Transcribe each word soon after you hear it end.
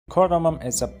Cardamom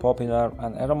is a popular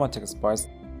and aromatic spice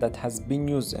that has been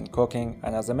used in cooking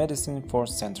and as a medicine for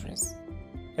centuries.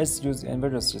 It's used in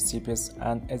various recipes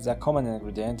and is a common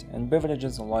ingredient in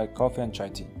beverages like coffee and chai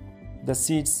tea. The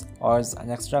seeds, oils,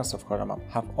 and extracts of cardamom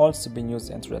have also been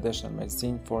used in traditional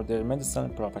medicine for their medicinal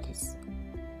properties.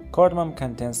 Cardamom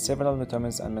contains several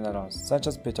vitamins and minerals such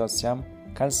as potassium,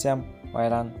 calcium,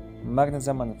 iron,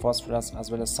 magnesium, and phosphorus,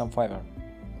 as well as some fiber.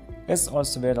 It's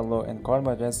also very low in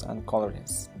carbohydrates and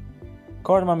calories.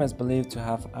 Cardamom is believed to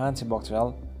have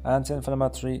antibacterial,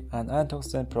 anti-inflammatory, and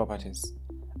antioxidant properties,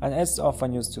 and it's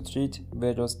often used to treat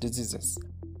various diseases.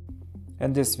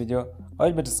 In this video,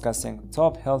 I'll be discussing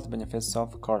top health benefits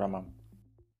of cardamom.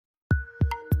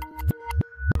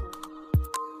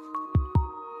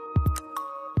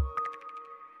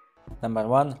 Number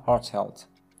 1. Heart health.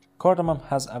 Cardamom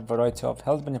has a variety of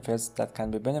health benefits that can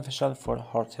be beneficial for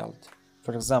heart health.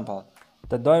 For example,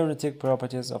 the diuretic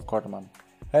properties of cardamom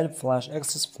help flush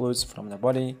excess fluids from the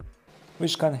body,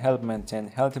 which can help maintain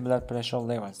healthy blood pressure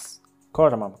levels.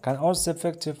 Cardamom can also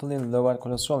effectively lower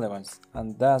cholesterol levels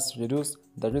and thus reduce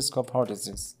the risk of heart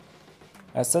disease.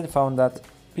 A study found that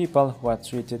people who were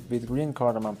treated with green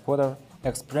cardamom powder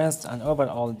experienced an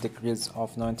overall decrease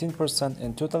of 19%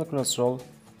 in total cholesterol,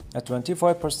 a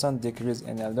 25% decrease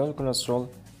in LDL cholesterol,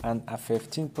 and a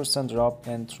 15% drop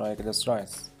in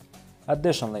triglycerides.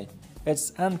 Additionally,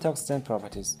 its antioxidant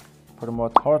properties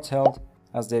promote heart health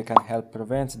as they can help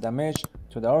prevent damage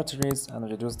to the arteries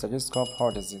and reduce the risk of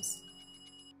heart disease.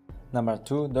 Number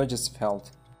 2. Digestive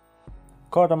health.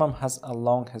 Cardamom has a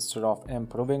long history of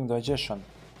improving digestion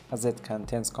as it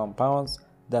contains compounds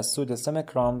that soothe the stomach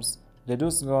cramps,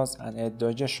 reduce gas, and aid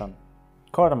digestion.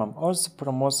 Cardamom also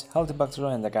promotes healthy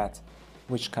bacteria in the gut,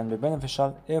 which can be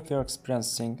beneficial if you're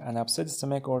experiencing an upset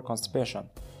stomach or constipation.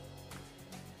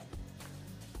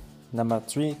 Number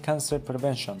 3. Cancer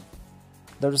prevention.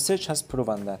 The research has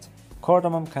proven that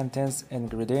cardamom contains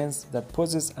ingredients that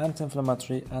possess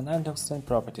anti-inflammatory and antioxidant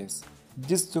properties.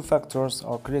 These two factors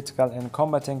are critical in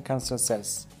combating cancer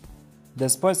cells. The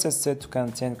spice is said to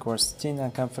contain quercetin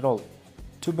and kaempferol,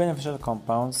 two beneficial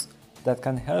compounds that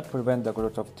can help prevent the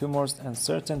growth of tumors and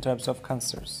certain types of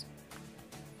cancers.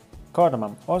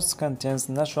 Cardamom also contains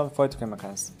natural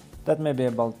phytochemicals that may be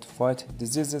able to fight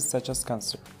diseases such as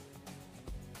cancer.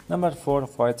 Number 4.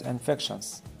 Fight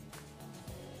infections.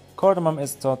 Cardamom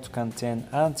is thought to contain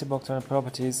antibacterial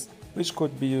properties which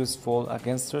could be useful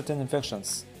against certain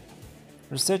infections.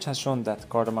 Research has shown that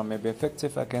cardamom may be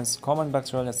effective against common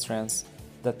bacterial strains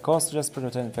that cause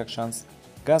respiratory infections,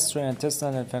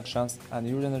 gastrointestinal infections, and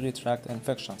urinary tract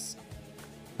infections.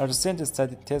 A recent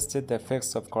study tested the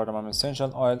effects of cardamom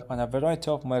essential oil on a variety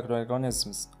of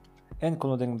microorganisms,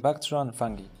 including bacteria and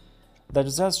fungi. The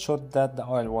results showed that the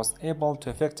oil was able to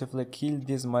effectively kill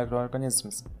these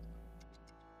microorganisms.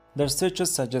 The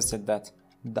researchers suggested that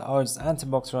the oil's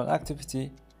antibacterial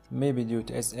activity may be due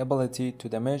to its ability to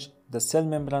damage the cell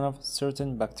membrane of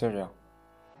certain bacteria.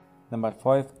 Number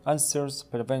 5. Ulcers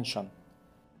prevention.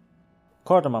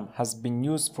 Cardamom has been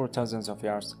used for thousands of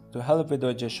years to help with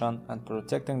digestion and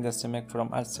protecting the stomach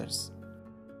from ulcers.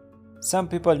 Some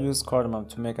people use cardamom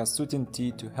to make a soothing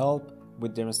tea to help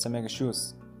with their stomach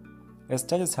issues.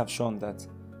 Studies have shown that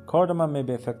cardamom may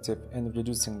be effective in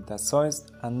reducing the size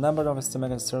and number of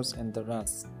stomach ulcers in the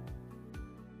rats.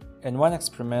 In one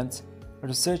experiment,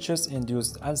 researchers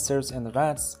induced ulcers in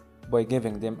rats by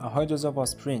giving them a high dose of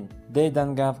aspirin. They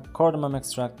then gave cardamom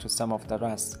extract to some of the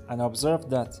rats and observed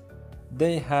that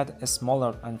they had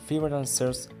smaller and fewer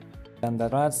ulcers than the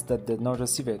rats that did not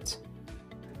receive it.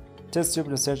 Test tube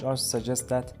research also suggests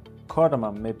that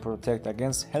cardamom may protect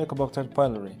against Helicobacter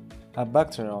pylori, a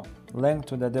bacteria linked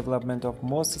to the development of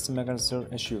most stomach ulcer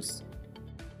issues.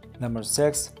 Number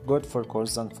 6. Good for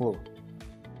colds and flu.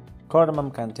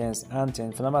 Cardamom contains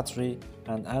anti-inflammatory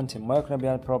and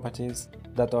antimicrobial properties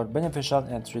that are beneficial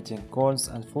in treating colds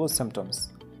and flu symptoms.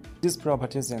 These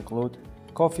properties include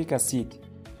caffeic acid,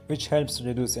 which helps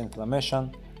reduce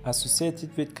inflammation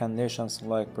associated with conditions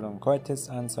like bronchitis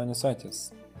and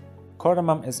sinusitis.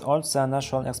 Cardamom is also a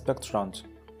natural expectorant,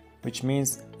 which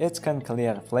means it can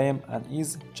clear phlegm and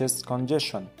ease chest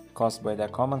congestion caused by the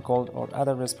common cold or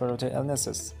other respiratory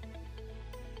illnesses.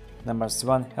 Number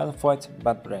 7. Help fight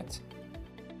bad breath.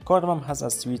 Cardamom has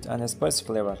a sweet and spicy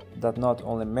flavor that not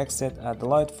only makes it a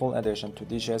delightful addition to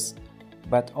dishes,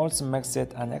 but also makes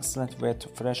it an excellent way to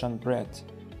freshen breath.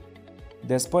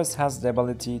 The spice has the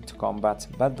ability to combat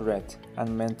bad breath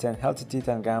and maintain healthy teeth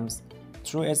and gums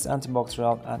through its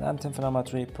antibacterial and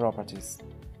anti-inflammatory properties.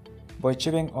 By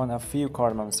chewing on a few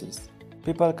cardamom seeds,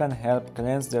 people can help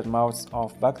cleanse their mouths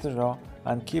of bacteria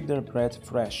and keep their breath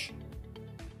fresh.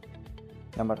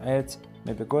 Number 8.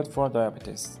 may be good for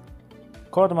diabetes.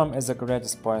 Cardamom is a great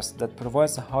spice that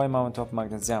provides a high amount of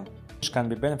magnesium, which can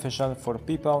be beneficial for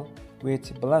people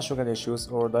with blood sugar issues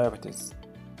or diabetes.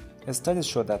 Studies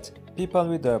show that people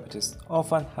with diabetes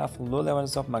often have low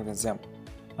levels of magnesium,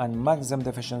 and magnesium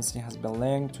deficiency has been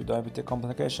linked to diabetic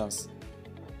complications.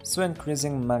 So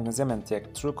increasing magnesium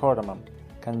intake through cardamom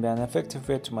can be an effective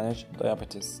way to manage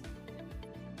diabetes.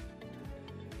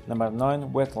 Number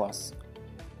 9. Weight loss.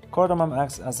 Cardamom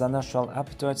acts as a natural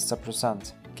appetite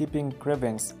suppressant, keeping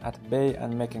cravings at bay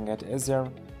and making it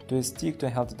easier to stick to a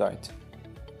healthy diet.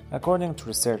 According to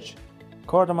research,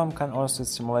 cardamom can also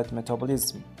stimulate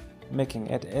metabolism, making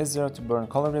it easier to burn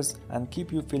calories and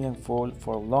keep you feeling full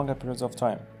for longer periods of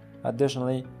time.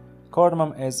 Additionally,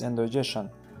 cardamom aids in digestion,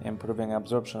 improving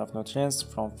absorption of nutrients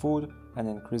from food and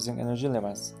increasing energy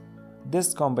levels.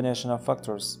 This combination of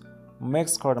factors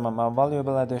makes cardamom a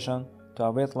valuable addition to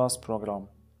a weight loss program.